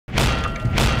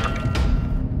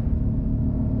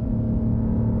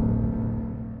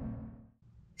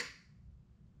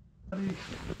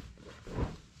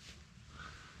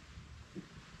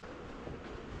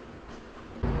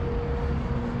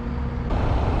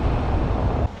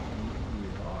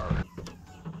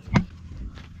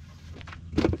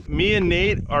Me and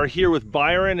Nate are here with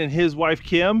Byron and his wife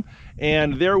Kim,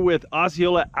 and they're with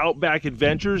Osceola Outback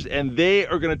Adventures, and they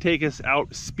are going to take us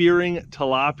out spearing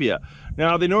tilapia.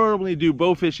 Now, they normally do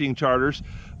bow fishing charters,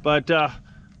 but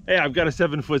hey, I've got a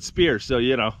 7-foot spear, so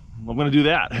you know, I'm going to do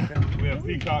that. We have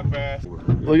peacock bass.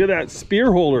 Look at that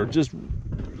spear holder, just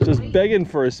begging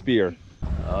for a spear.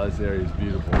 Oh, this area is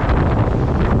beautiful.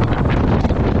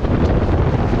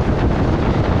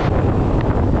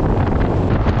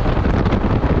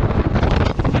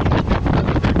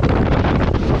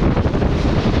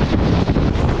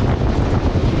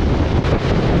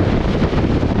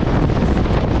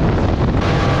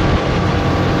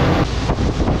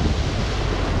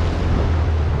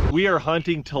 We are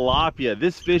hunting tilapia.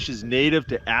 This fish is native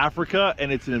to Africa,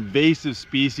 and it's an invasive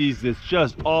species that's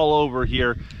just all over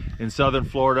here in southern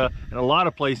Florida and a lot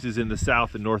of places in the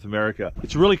South and North America.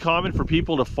 It's really common for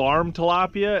people to farm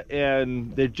tilapia,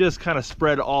 and they're just kind of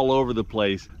spread all over the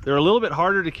place. They're a little bit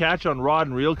harder to catch on rod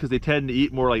and reel because they tend to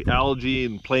eat more like algae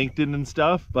and plankton and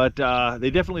stuff, but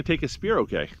they definitely take a spear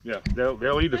okay. Yeah,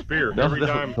 they'll eat a spear every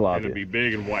time, and it'll be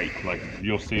big and white, like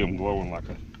you'll see them glowing like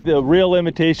a... The real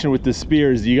limitation with the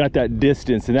spears, you got that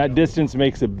distance, and that distance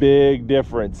makes a big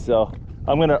difference. So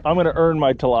I'm gonna earn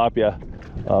my tilapia.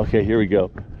 Okay, here we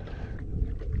go.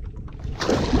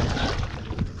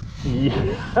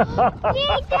 Yeah.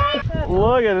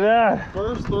 Look at that.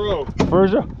 First throw.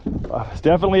 First throw. It's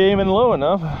definitely aiming low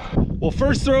enough. Well,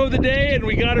 first throw of the day, and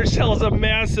we got ourselves a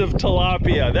massive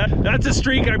tilapia. That's a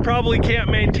streak I probably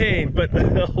can't maintain, but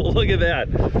look at that.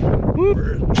 Woo.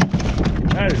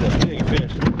 That is a big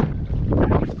fish.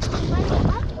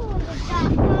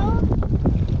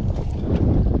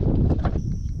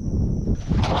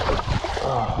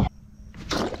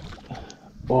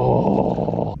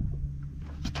 Oh.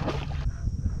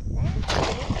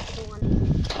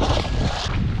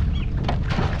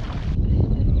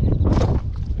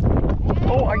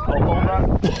 Oh, I caught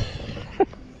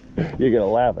that. You're gonna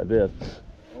laugh at this.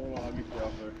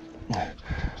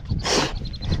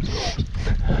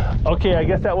 Okay, I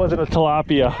guess that wasn't a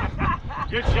tilapia.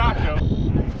 Good shot, though.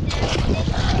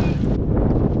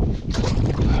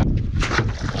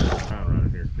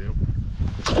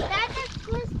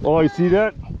 Oh, you see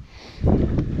that?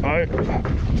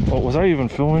 Oh, was I even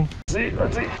filming?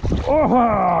 Let's see.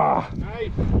 Oh,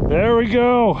 nice. There we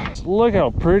go. Look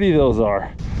how pretty those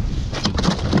are.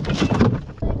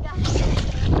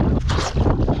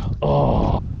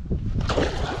 Oh.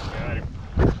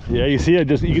 Yeah, you see it.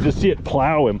 You can just see it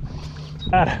plow him.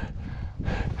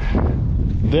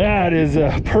 That is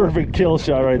a perfect kill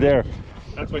shot right there.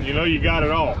 That's when you know you got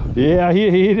it all. Yeah, he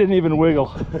didn't even wiggle.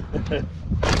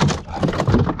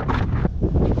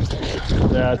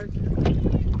 That.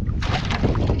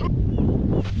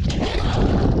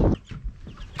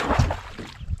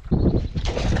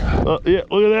 Yeah,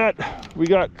 look at that. We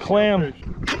got clam.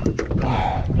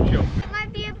 You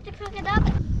might be able to cook it up.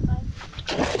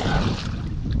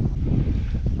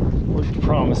 Looked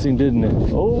promising, didn't it?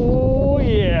 Oh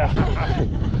yeah.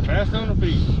 Fast on the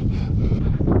feet.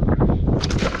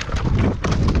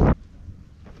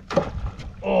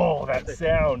 Oh, that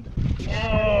sound.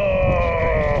 Oh.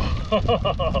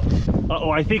 Uh-oh,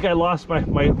 I think I lost my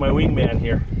wingman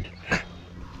here.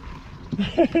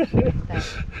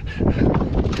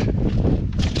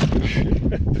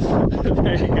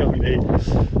 There you go, Nate.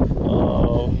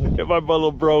 Oh, my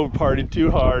little bro partied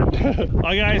too hard. Oh,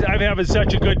 guys, I'm having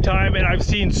such a good time, and I've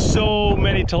seen so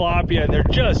many tilapia, and they're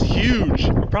just huge.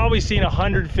 I've probably seen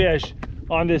 100 fish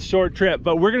on this short trip,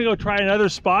 but we're gonna go try another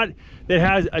spot that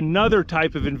has another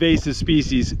type of invasive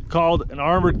species called an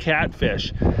armored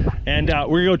catfish, and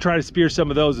we're gonna go try to spear some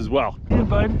of those as well. Yeah,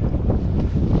 bud.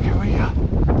 Here we go.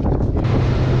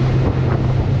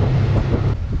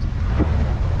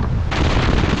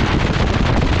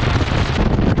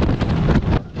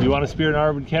 You want to spear an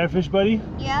armored catfish, buddy?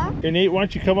 Yeah. Hey, Nate, why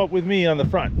don't you come up with me on the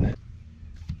front?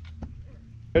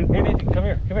 Hey, Nate, come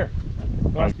here, come here.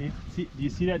 Do you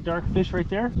see that dark fish right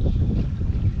there?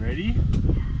 Ready?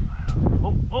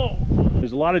 Oh, oh.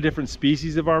 There's a lot of different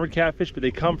species of armored catfish, but they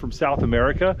come from South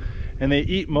America, and they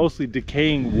eat mostly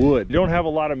decaying wood. They don't have a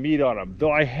lot of meat on them,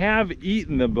 though I have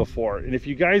eaten them before. And if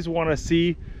you guys want to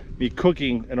see me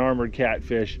cooking an armored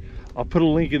catfish, I'll put a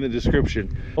link in the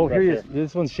description. Oh, here he is.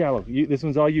 This one's shallow. This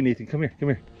one's all you, Nathan. Come here, come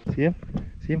here. See him?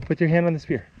 See him? Put your hand on the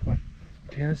spear. Come on.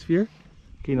 Put your hand on the spear.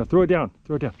 Okay, now throw it down.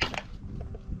 Throw it down.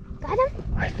 Got him?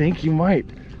 I think you might.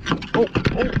 Oh,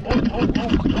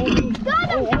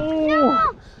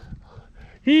 no!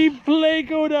 He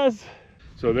placoed us.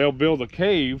 So they'll build a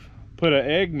cave, put an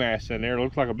egg mass in there, it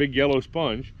looks like a big yellow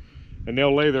sponge, and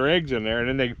they'll lay their eggs in there, and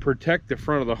then they protect the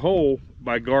front of the hole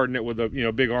by guarding it with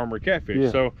a big armored catfish.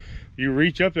 Yeah. So you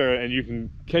reach up there and you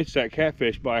can catch that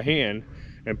catfish by hand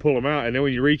and pull them out, and then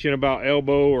when you reach in about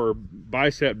elbow or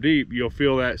bicep deep, you'll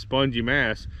feel that spongy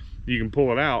mass. You can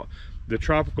pull it out. The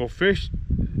tropical fish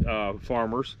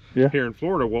farmers here in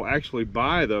Florida will actually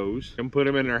buy those and put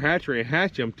them in their hatchery and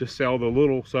hatch them to sell the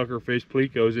little sucker fish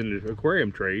plecos in the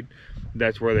aquarium trade.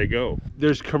 That's where they go.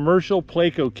 There's commercial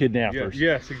pleco kidnappers.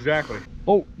 Yes, exactly.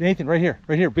 Oh, Nathan, right here,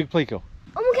 big pleco.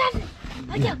 Oh my God!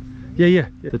 Watch out! Yeah.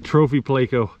 The trophy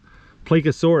pleco.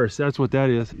 Plecosaurus, that's what that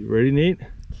is. You ready, Nate?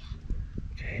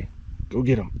 Okay, go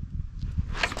get him.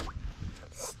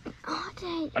 Got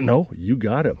it. No, you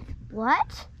got him.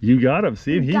 What? You got him.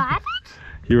 See, he Got it?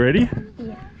 You ready?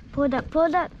 Yeah. Pull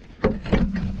up.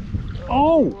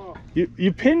 Oh,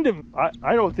 you pinned him.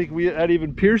 I don't think that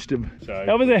even pierced him. Sorry.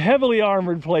 That was a heavily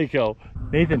armored pleco.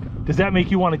 Nathan, does that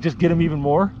make you want to just get him even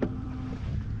more?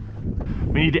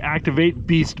 We need to activate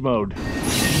beast mode.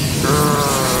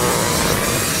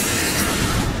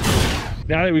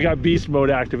 Now that we got beast mode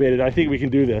activated, I think we can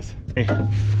do this. Hey,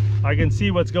 I can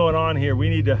see what's going on here. We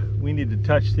need to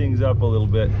touch things up a little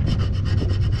bit.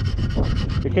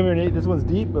 Hey, come here, Nate. This one's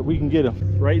deep, but we can get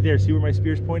him. Right there. See where my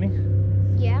spear's pointing?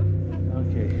 Yeah.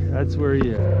 Okay, that's where he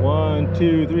is. 1,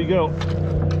 2, 3, go.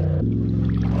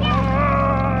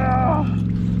 Ah!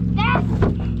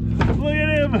 Look at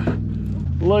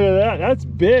him. Look at that. That's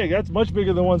big. That's much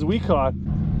bigger than the ones we caught.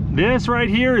 This right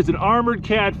here is an armored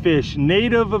catfish,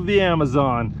 native of the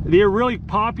Amazon. They're really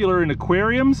popular in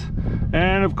aquariums,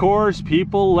 and of course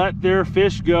people let their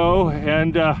fish go,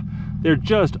 and they're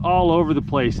just all over the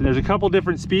place. And there's a couple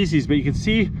different species, but you can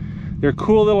see their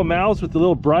cool little mouths with the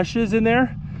little brushes in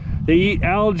there. They eat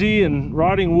algae and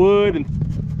rotting wood, and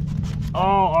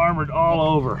all armored all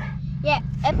over. Yeah.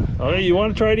 Okay, you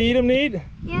want to try to eat them, Nate?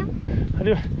 Yeah.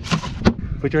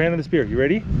 Put your hand on the spear. You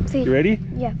ready? See. You ready?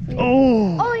 Yeah.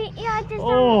 Oh! Oh, yeah, I just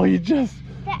Oh, you just...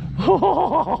 That.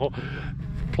 Oh!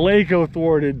 Pleco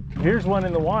thwarted. Here's one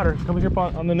in the water. Come here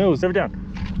on the nose. Set it down.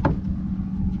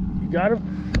 You got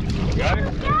him? Got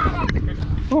it? Got it.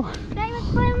 Whew. That was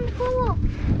put in the pool.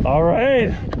 All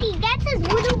right. Hey, that's a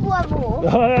little wobble.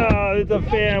 Ah, it's a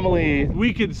family.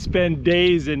 We could spend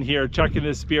days in here chucking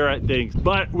this spear at things,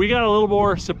 but we got a little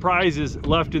more surprises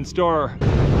left in store.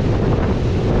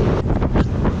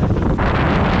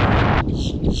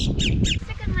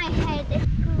 Stuck in my head.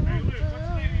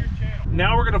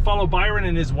 Now we're gonna follow Byron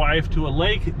and his wife to a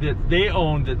lake that they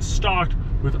own that's stocked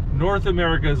with North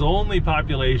America's only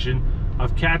population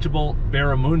of catchable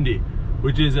barramundi,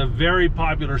 which is a very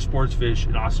popular sports fish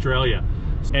in Australia.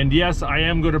 And yes, I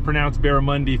am going to pronounce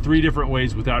barramundi 3 different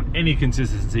ways without any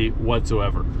consistency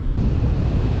whatsoever.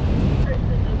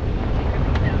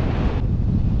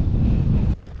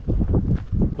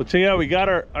 Well, check it out, we got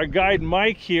our guide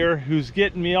Mike here, who's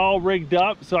getting me all rigged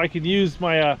up so I can use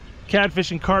my Catfish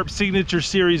and Carp Signature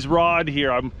Series rod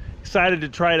here. I'm excited to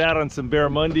try it out on some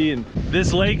barramundi, and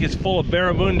this lake is full of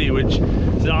barramundi, which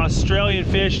is an Australian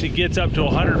fish that gets up to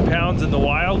 100 pounds in the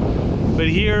wild. But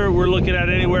here we're looking at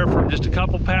anywhere from just a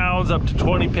couple pounds up to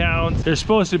 20 pounds. They're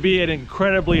supposed to be an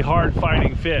incredibly hard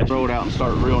fighting fish. Throw it out and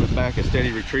start reeling it back, a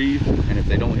steady retrieve, and if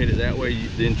they don't hit it that way, you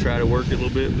then try to work it a little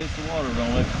bit. It's the water,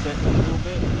 don't let it sit a little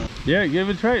bit. Yeah, give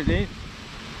it a try, Nate.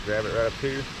 Grab it right up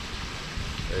here.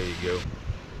 There you go.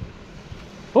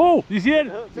 Oh, you see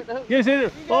it? Yes,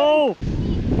 it. Oh!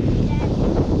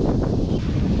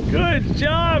 Good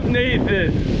job,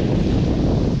 Nathan.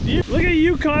 Look at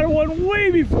you, caught one way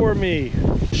before me.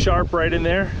 Sharp right in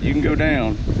there. You can go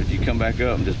down if you come back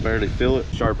up and just barely feel it.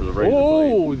 Sharp as a razor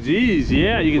blade. Oh, geez,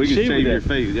 yeah, you can we can shave shave with your that.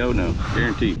 face. Oh no,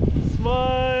 guaranteed.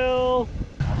 Smile.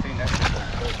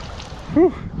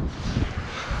 Whew.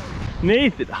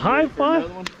 Nathan, high five.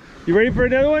 You ready for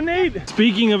another one, Nate?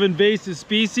 Speaking of invasive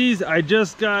species, I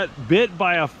just got bit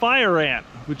by a fire ant,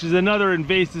 which is another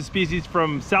invasive species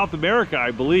from South America, I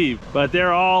believe. But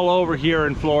they're all over here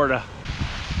in Florida.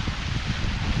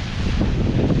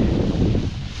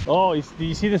 Oh, do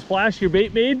you see the splash your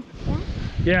bait made?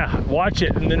 Yeah, watch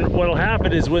it. And then what'll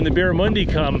happen is when the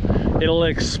barramundi come, it'll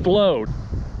explode.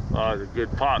 Oh, it's a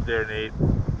good pop there, Nate.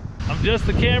 I'm just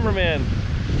the cameraman.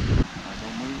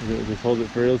 Just hold it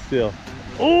for real still.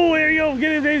 Oh, there you go.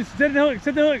 Get it, Dave. Set the hook.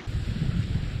 Set the hook.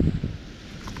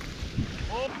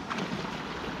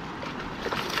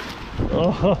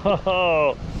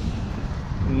 Oh,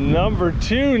 number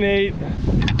 2, Nate.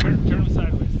 Turn them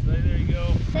sideways. There you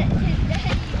go.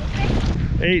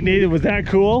 Hey, Nathan, was that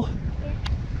cool?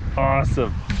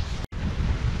 Awesome.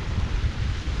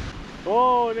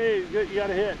 Oh, Nate, you got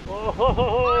a hit.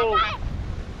 Oh,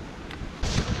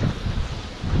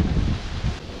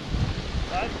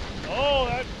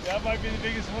 that might be the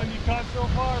biggest one you caught so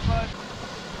far, bud.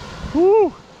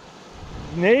 Woo!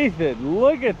 Nathan,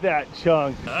 look at that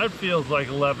chunk. That feels like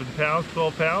 11 pounds,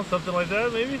 12 pounds, something like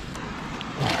that, maybe.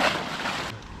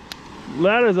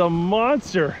 That is a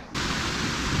monster.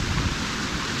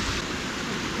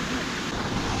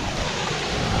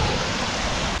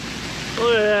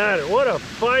 Look at that, what a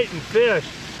fighting fish.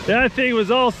 That thing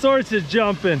was all sorts of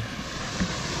jumping.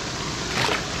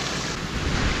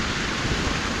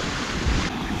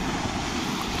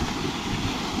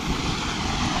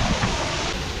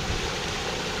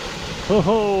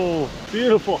 Oh,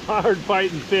 beautiful, hard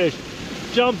fighting fish.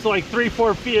 Jumps like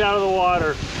 3-4 feet out of the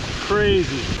water.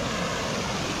 Crazy.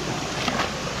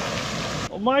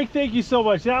 Well, Mike, thank you so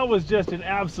much. That was just an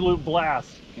absolute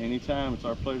blast. Anytime, it's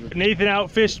our pleasure. Nathan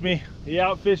outfished me. He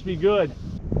outfished me good.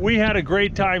 We had a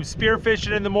great time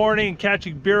spearfishing in the morning and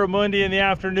catching barramundi in the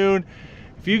afternoon.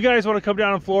 If you guys want to come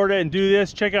down in Florida and do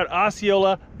this, check out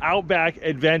Osceola Outback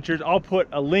Adventures. I'll put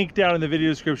a link down in the video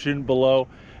description below.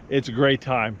 It's a great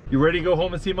time. You ready to go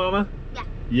home and see Mama? Yeah.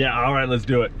 Yeah, all right, let's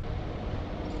do it.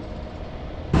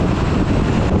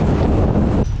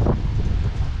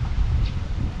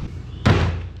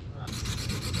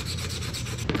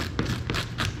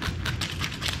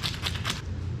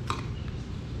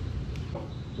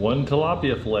 One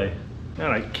tilapia fillet. Man,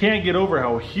 I can't get over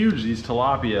how huge these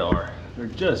tilapia are. They're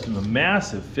just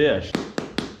massive fish.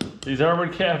 These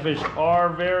armored catfish are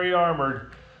very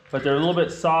armored, but they're a little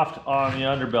bit soft on the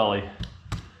underbelly.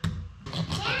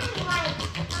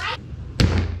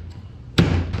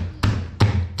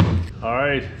 All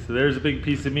right, so there's a big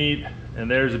piece of meat, and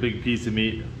there's a big piece of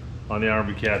meat on the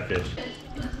armored catfish.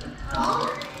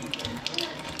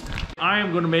 I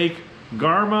am gonna make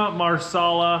Garma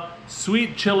Marsala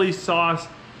sweet chili sauce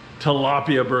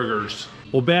tilapia burgers.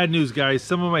 Well, bad news, guys.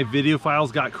 Some of my video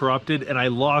files got corrupted and I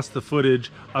lost the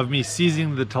footage of me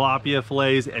seasoning the tilapia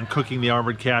fillets and cooking the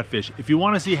armored catfish. If you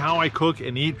want to see how I cook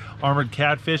and eat armored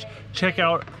catfish, check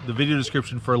out the video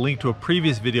description for a link to a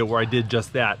previous video where I did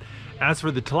just that. As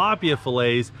for the tilapia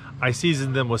fillets, I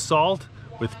seasoned them with salt,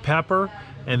 with pepper,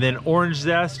 and then orange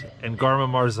zest and Garma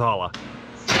Marsala.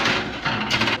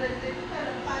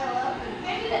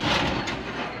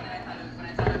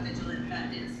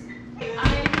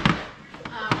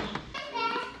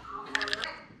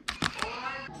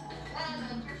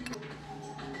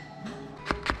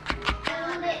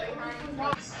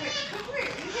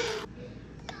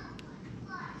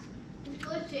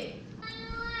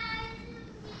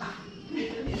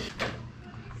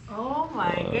 Oh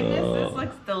my goodness, this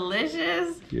looks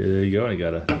delicious. Yeah, there you go. I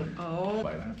got a. Oh,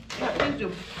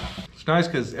 It's nice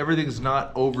because everything's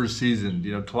not over seasoned.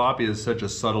 You know, tilapia is such a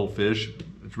subtle fish.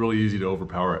 It's really easy to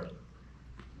overpower it.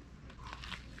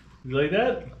 You like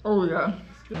that? oh yeah.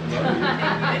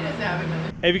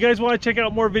 Hey, if you guys want to check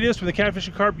out more videos from the Catfish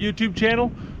and Carp YouTube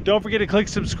channel, don't forget to click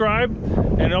subscribe,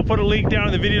 and I'll put a link down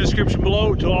in the video description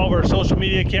below to all of our social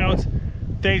media accounts.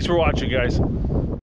 Thanks for watching, guys.